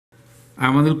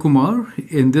I'm Anil Kumar.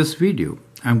 In this video,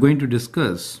 I'm going to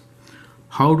discuss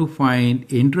how to find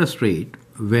interest rate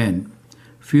when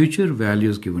future value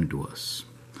is given to us.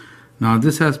 Now,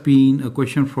 this has been a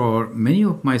question for many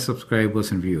of my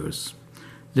subscribers and viewers.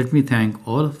 Let me thank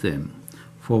all of them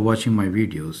for watching my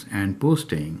videos and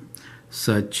posting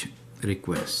such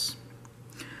requests.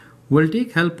 We'll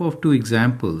take help of two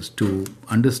examples to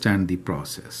understand the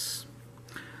process.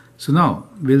 So now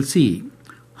we'll see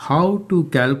how to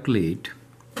calculate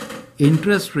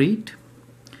interest rate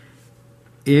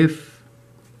if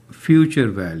future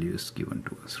value is given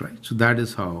to us, right? So that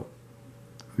is how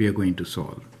we are going to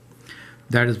solve.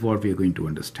 That is what we are going to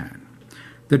understand.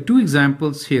 The two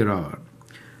examples here are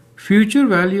future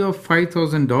value of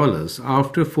 $5,000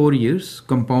 after 4 years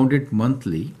compounded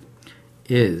monthly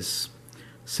is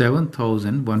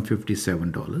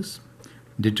 $7,157.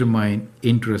 Determine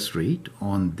interest rate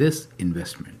on this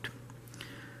investment.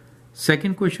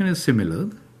 Second question is similar.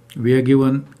 We are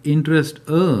given interest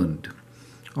earned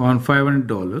on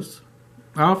 $500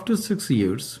 after 6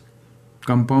 years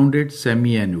compounded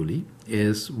semi-annually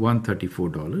is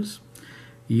 $134.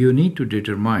 You need to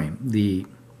determine the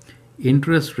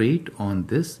interest rate on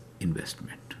this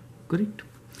investment. Correct?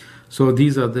 So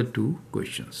these are the two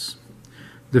questions.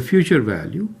 The future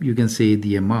value, you can say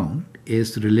the amount,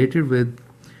 is related with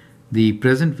the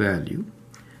present value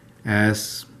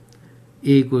as a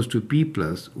equals to p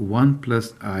plus 1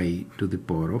 plus I to the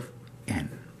power of n.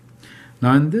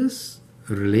 Now in this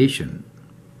relation,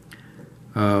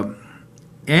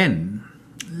 n,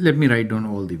 let me write down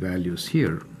all the values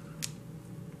here.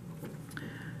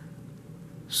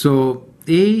 So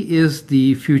a is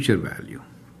the future value,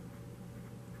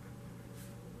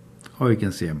 or you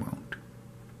can say amount,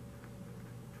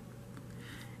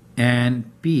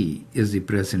 and p is the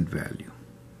present value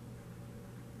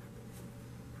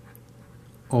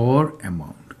or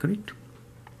amount, correct?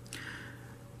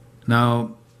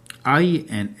 Now I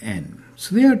and n,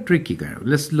 so they are tricky kind of.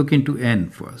 Let's look into n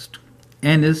first.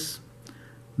 N is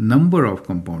number of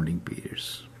compounding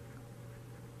periods.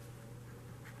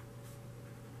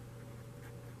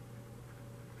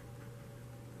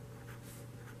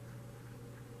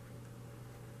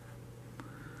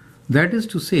 That is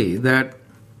to say that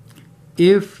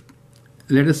if,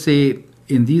 let us say,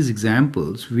 in these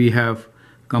examples we have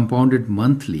compounded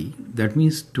monthly, that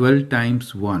means 12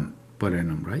 times 1 per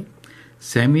annum, right?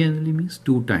 Semi-annually means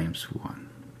 2 times 1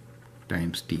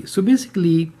 times t. So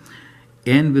basically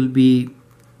n will be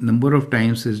number of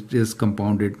times it is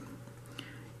compounded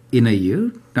in a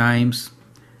year times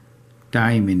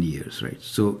time in years, right?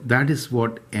 So that is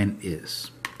what n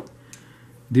is.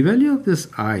 The value of this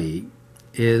I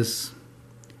is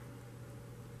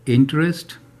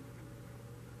interest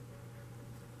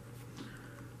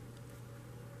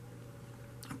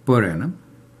per annum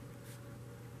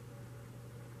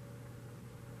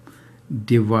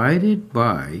divided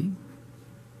by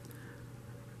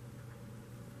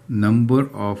number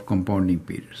of compounding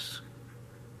periods.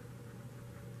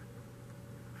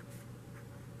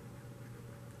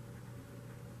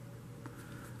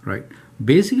 Right.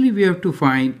 Basically, we have to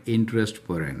find interest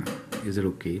per annum. Is it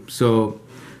okay? So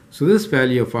this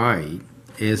value of I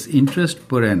is interest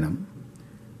per annum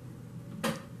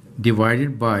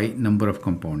divided by number of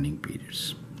compounding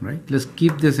periods, right? Let's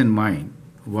keep this in mind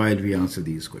while we answer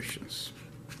these questions.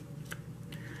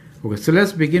 Okay, so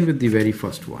let's begin with the very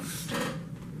first one.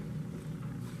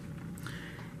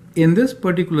 In this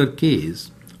particular case,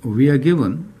 we are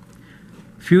given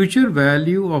future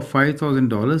value of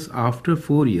 $5,000 after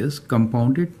 4 years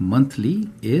compounded monthly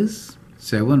is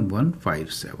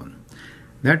 7157.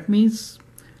 That means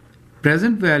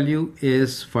present value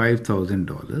is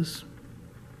 $5,000.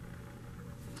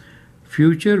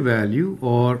 Future value,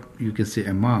 or you can say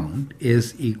amount,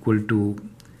 is equal to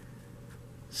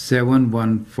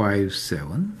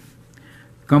 7157.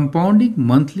 Compounding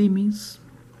monthly means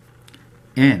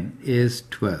n is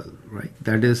 12, right?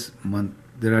 That is month.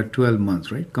 There are 12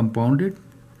 months, right? Compounded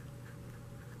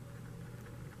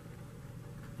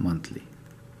monthly.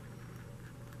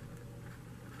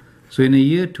 So in a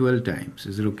year, 12 times.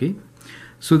 Is it okay?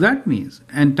 So that means,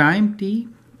 and time t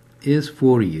is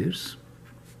 4 years.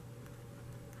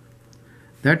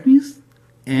 That means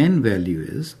n value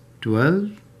is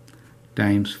 12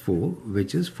 times 4,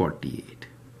 which is 48.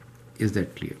 Is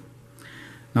that clear?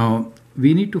 Now,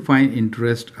 we need to find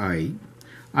interest I.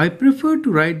 I prefer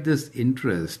to write this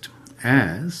interest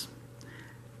as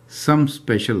some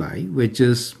special I, which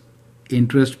is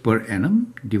interest per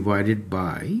annum divided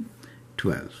by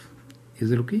 12.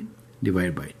 Is it okay?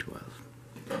 Divided by 12.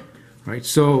 Right.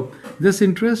 So this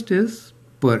interest is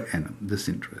per annum, this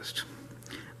interest.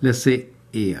 Let's say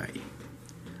AI.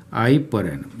 I per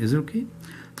annum. Is it okay?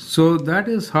 So that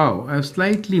is how I've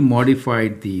slightly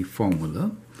modified the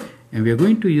formula, and we are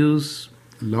going to use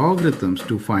logarithms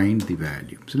to find the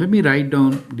value. So let me write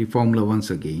down the formula once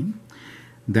again.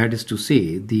 That is to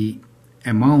say, the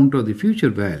amount or the future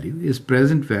value is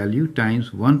present value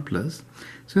times 1 plus.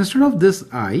 So instead of this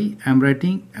I am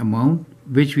writing amount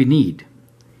which we need,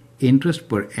 interest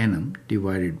per annum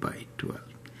divided by 12.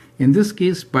 In this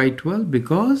case by 12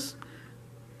 because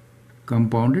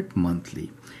compounded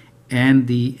monthly, and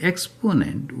the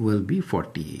exponent will be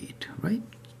 48, right?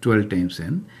 12 times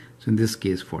n. So in this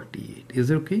case 48.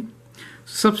 Is it okay?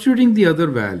 Substituting the other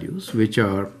values, which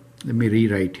are, let me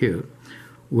rewrite here,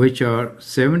 which are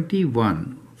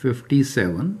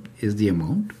 7157 is the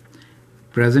amount,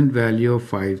 present value of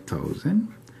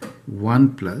 5000,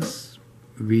 1 plus,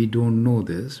 we don't know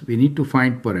this, we need to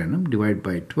find per annum, divide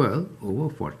by 12 over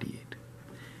 48.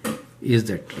 Is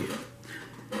that clear?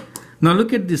 Now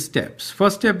look at the steps.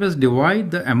 First step is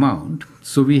divide the amount.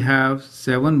 So we have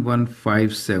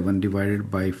 7157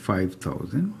 divided by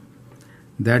 5000.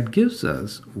 That gives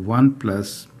us 1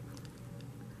 plus,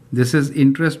 this is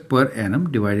interest per annum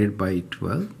divided by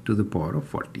 12 to the power of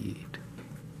 48.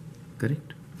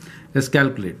 Correct? Let's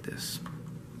calculate this.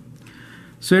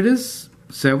 So it is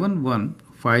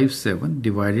 7157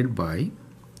 divided by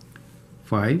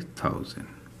 5000.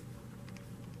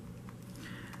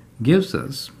 Gives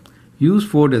us, use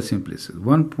 4 decimal places,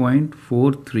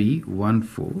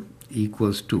 1.4314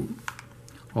 equals to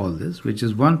all this, which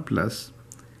is 1 plus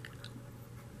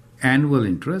annual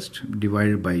interest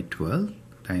divided by 12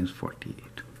 times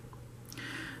 48.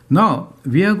 Now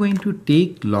we are going to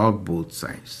take log both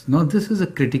sides. Now this is a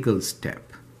critical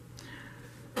step.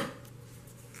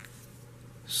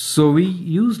 So we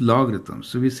use logarithms.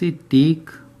 So we say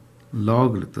take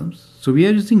logarithms. So we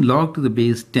are using log to the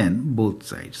base 10 both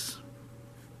sides.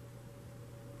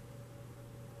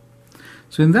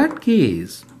 So in that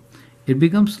case, it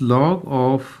becomes log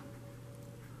of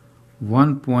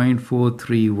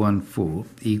 1.4314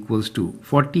 equals to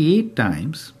 48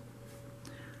 times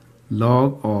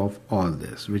log of all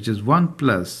this, which is 1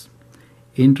 plus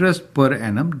interest per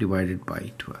annum divided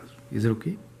by 12. Is it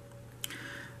okay?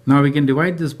 Now we can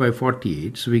divide this by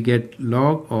 48. So we get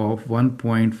log of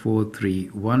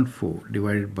 1.4314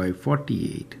 divided by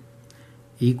 48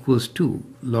 equals to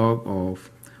log of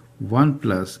 1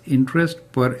 plus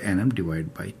interest per annum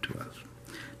divided by 12.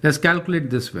 Let's calculate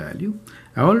this value.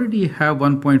 I already have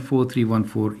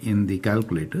 1.4314 in the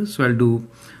calculator, so I'll do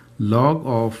log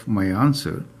of my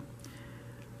answer,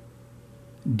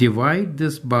 divide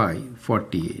this by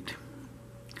 48.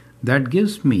 That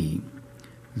gives me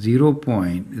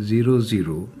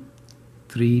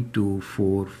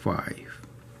 0.003245.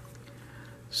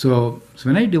 So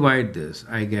when I divide this,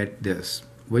 I get this,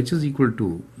 which is equal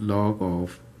to log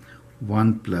of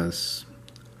 1 plus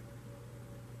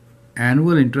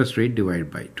annual interest rate divided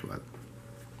by 12.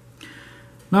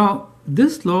 Now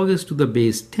this log is to the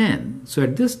base 10, so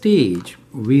at this stage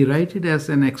we write it as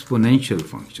an exponential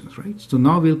function, right? So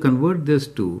now we'll convert this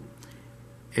to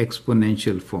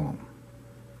exponential form.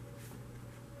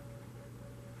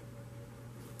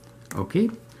 Okay,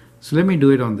 so let me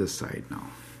do it on this side now.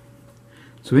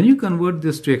 So when you convert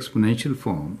this to exponential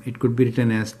form, it could be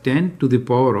written as 10 to the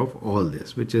power of all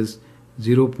this, which is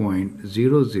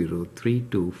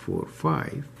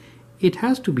 0.003245. It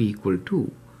has to be equal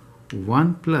to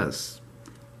 1 plus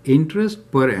interest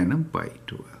per annum by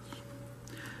 12.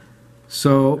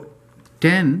 So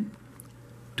 10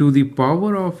 to the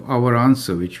power of our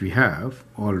answer, which we have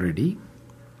already,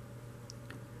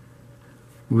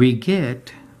 we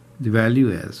get the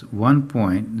value as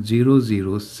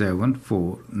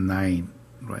 1.00749,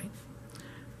 right?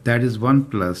 That is 1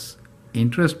 plus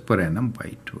interest per annum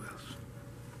by 12.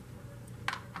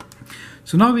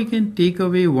 So now we can take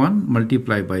away 1,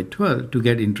 multiply by 12 to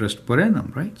get interest per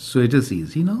annum, right? So it is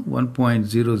easy now,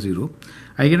 1.00.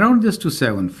 I can round this to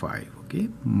 75, okay?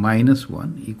 Minus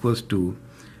 1 equals to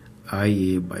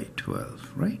IA by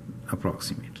 12, right?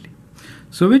 Approximately.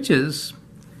 So which is,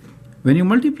 when you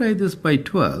multiply this by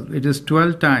 12, it is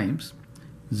 12 times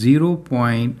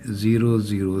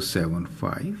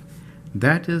 0.0075.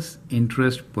 That is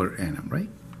interest per annum, right?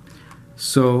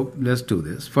 So let's do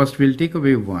this. First we'll take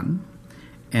away 1,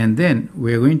 and then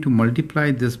we're going to multiply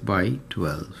this by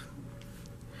 12.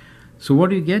 So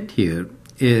what you get here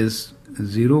is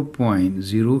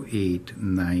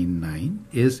 0.0899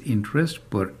 is interest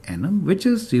per annum, which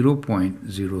is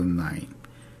 0.09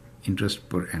 interest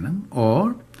per annum,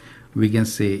 or we can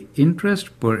say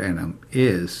interest per annum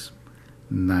is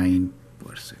 9%.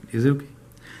 Is it okay?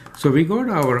 So we got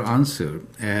our answer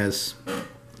as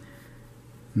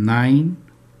 9%.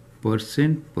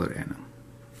 percent per annum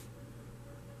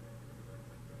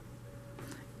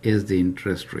is the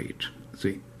interest rate.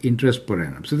 So interest per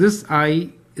annum. So this I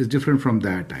is different from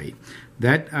that I.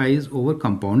 That I is over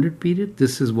compounded period.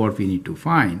 This is what we need to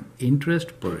find,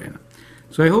 interest per annum.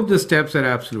 So I hope the steps are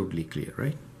absolutely clear,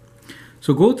 right?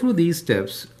 So go through these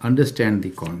steps, understand the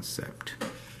concept.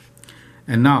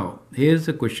 And now here's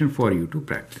a question for you to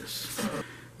practice.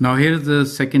 Now here's the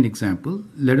second example.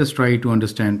 Let us try to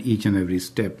understand each and every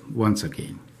step once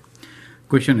again.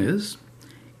 Question is,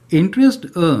 interest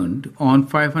earned on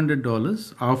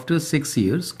 $500 after 6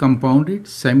 years compounded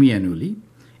semi-annually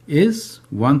is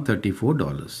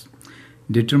 $134.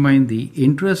 Determine the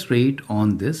interest rate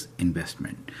on this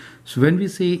investment. So when we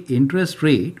say interest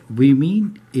rate, we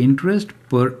mean interest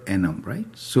per annum, right?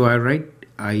 So I write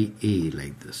IA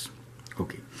like this.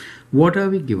 Okay. What are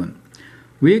we given?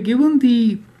 We are given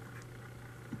the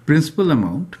principal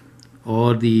amount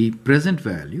or the present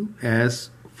value as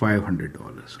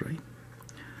 $500, right?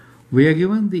 We are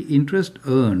given the interest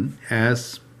earned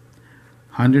as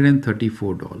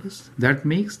 $134. That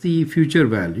makes the future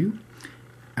value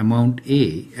amount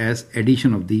A as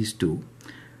addition of these two.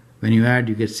 When you add,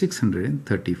 you get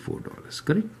 $634,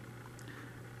 correct?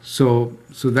 So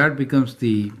that becomes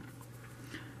the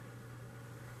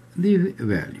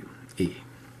value A.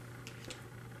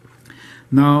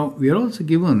 Now we are also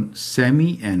given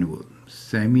semi-annual.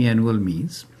 Semi-annual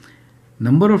means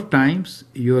number of times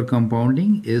your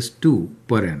compounding is 2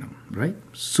 per annum, right?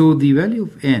 So the value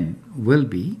of n will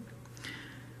be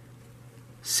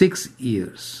 6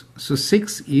 years. So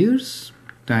 6 years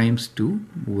times 2,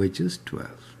 which is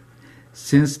 12.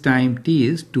 Since time t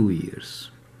is 2 years.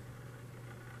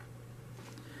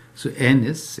 So n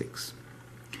is 6.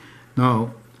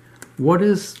 Now what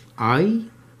is I?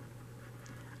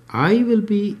 I will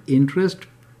be interest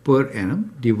per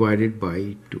annum divided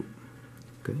by 2.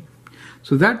 Okay.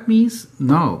 So that means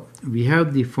now we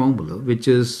have the formula, which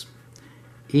is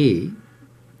A,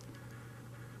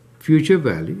 future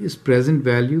value is present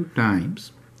value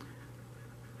times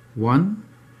 1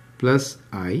 plus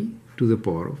I to the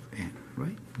power of n,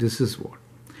 right? This is what.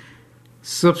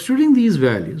 Substituting these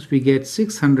values, we get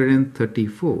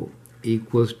 634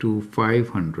 equals to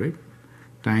 500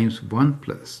 times 1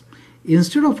 plus.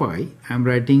 Instead of I am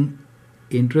writing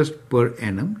interest per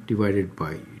annum divided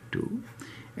by 2.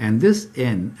 And this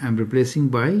n I'm replacing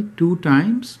by 2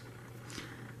 times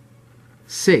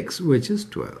 6, which is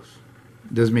 12.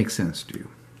 Does make sense to you?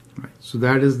 Right. So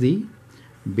that is the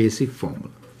basic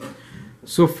formula.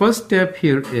 So first step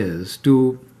here is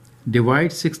to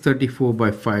divide 634 by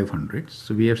 500.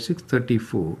 So we have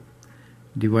 634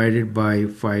 divided by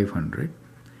 500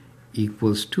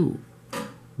 equals to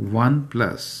 1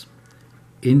 plus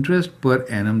interest per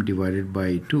annum divided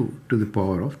by 2 to the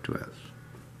power of 12.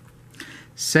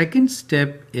 Second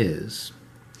step is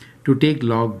to take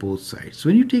log both sides. So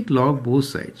when you take log both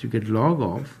sides, you get log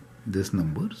of this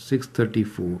number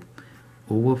 634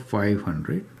 over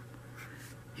 500.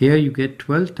 Here you get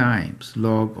 12 times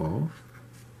log of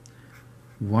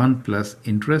 1 plus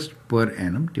interest per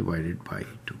annum divided by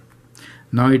 2.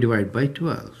 Now you divide by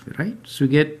 12, right? So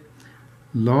you get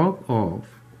log of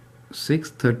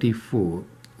 634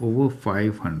 over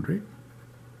 500.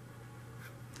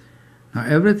 Now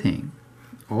everything,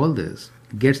 all this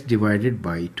gets divided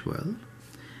by 12.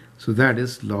 So that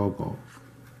is log of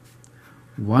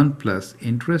 1 plus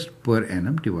interest per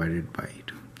annum divided by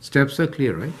 2. Steps are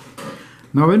clear, right?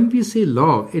 Now when we say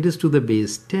log, it is to the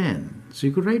base 10. So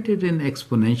you could write it in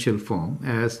exponential form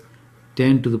as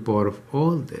 10 to the power of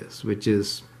all this, which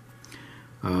is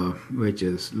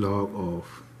log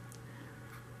of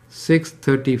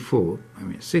 634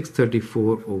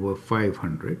 over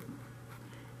 500,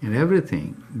 and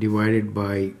everything divided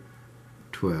by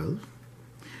 12.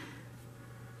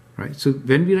 Right? So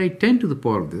when we write 10 to the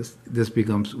power of this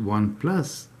becomes 1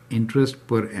 plus interest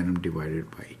per annum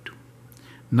divided by 2.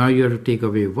 Now you have to take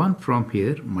away 1 from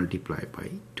here, multiply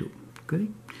by 2.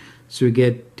 Correct? So you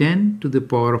get 10 to the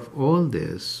power of all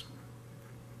this,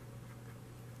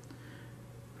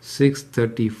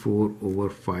 634 over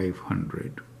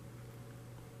 500.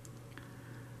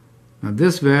 Now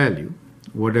this value,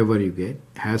 whatever you get,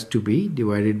 has to be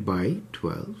divided by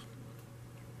 12.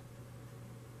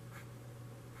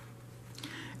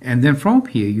 And then from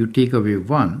here you take away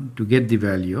 1 to get the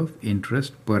value of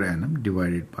interest per annum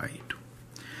divided by 2.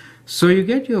 So you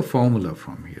get your formula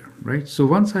from here, right? So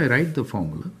once I write the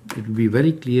formula, it will be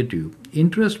very clear to you.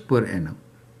 Interest per annum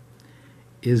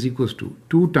is equals to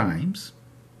 2 times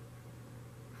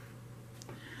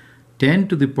 10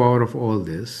 to the power of all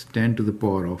this, 10 to the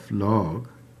power of log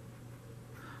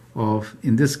of,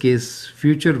 in this case,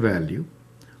 future value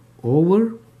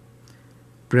over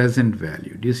present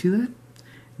value. Do you see that?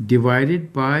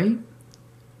 Divided by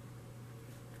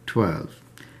 12.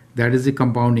 That is the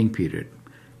compounding period.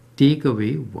 Take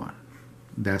away 1.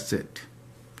 That's it.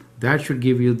 That should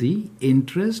give you the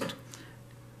interest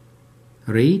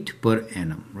rate per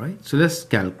annum, right? So let's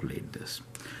calculate this.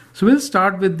 So we'll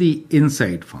start with the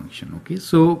inside function, okay?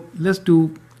 So let's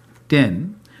do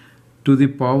 10 to the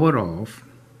power of,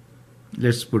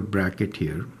 let's put bracket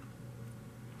here,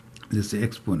 this is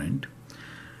exponent,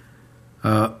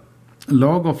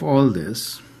 log of all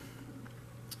this,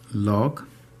 log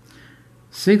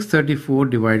 634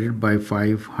 divided by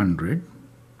 500.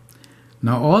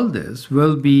 Now all this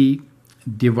will be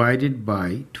divided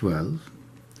by 12.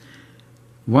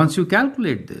 Once you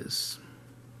calculate this,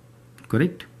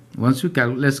 correct?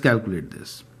 Let's calculate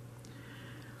this.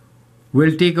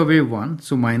 We'll take away 1,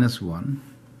 so minus 1.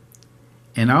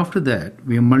 And after that,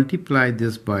 we multiply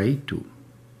this by 2.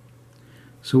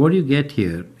 So what you get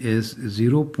here is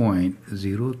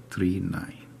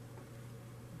 0.0399.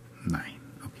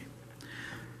 Okay.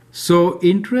 So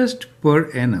interest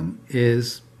per annum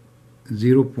is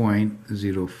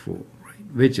 0.04, right?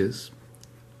 Which is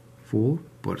 4%.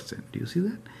 Do you see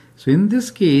that? So in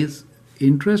this case,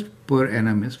 interest per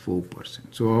annum is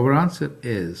 4%. So our answer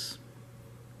is,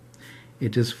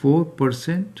 it is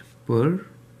 4% per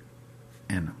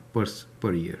annum,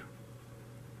 per year.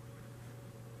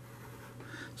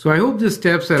 So I hope these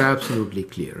steps are absolutely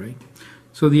clear, right?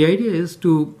 So the idea is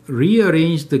to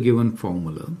rearrange the given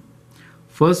formula.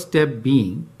 First step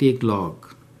being take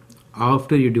log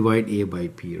after you divide a by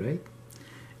p, right?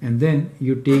 And then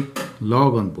you take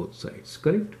log on both sides,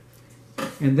 correct?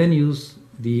 And then use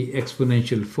the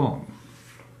exponential form.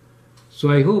 So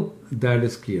I hope that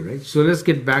is clear, right? So let's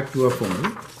get back to our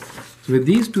formula. So with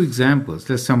these two examples,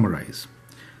 let's summarize.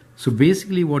 So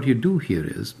basically what you do here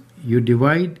is you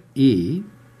divide a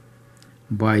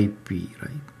by p,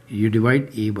 right? You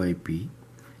divide a by p,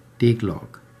 take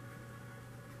log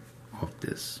of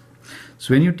this.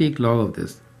 So when you take log of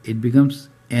this, it becomes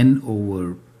n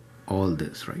over all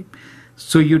this, right?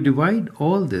 So you divide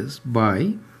all this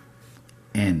by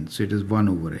n, so it is 1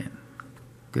 over n,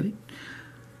 correct?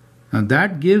 Now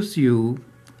that gives you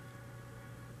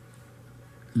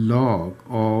log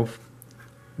of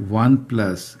 1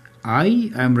 plus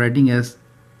I am writing as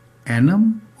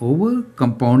annum over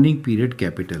compounding period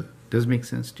capital. Does make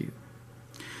sense to you?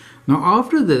 Now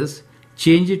after this,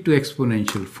 change it to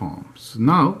exponential form. So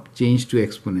now change to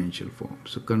exponential form.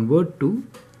 So convert to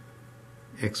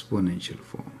exponential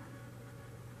form.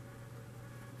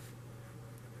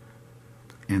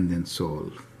 And then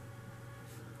solve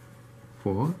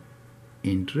for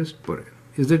interest per annum.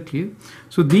 Is that clear?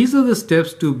 So these are the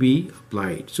steps to be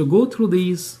applied. So go through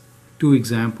these two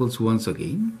examples once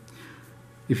again.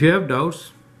 If you have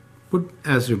doubts, put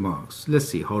as remarks. Let's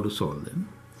see how to solve them.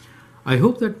 I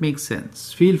hope that makes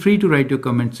sense. Feel free to write your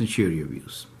comments and share your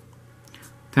views.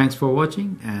 Thanks for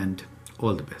watching and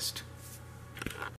all the best.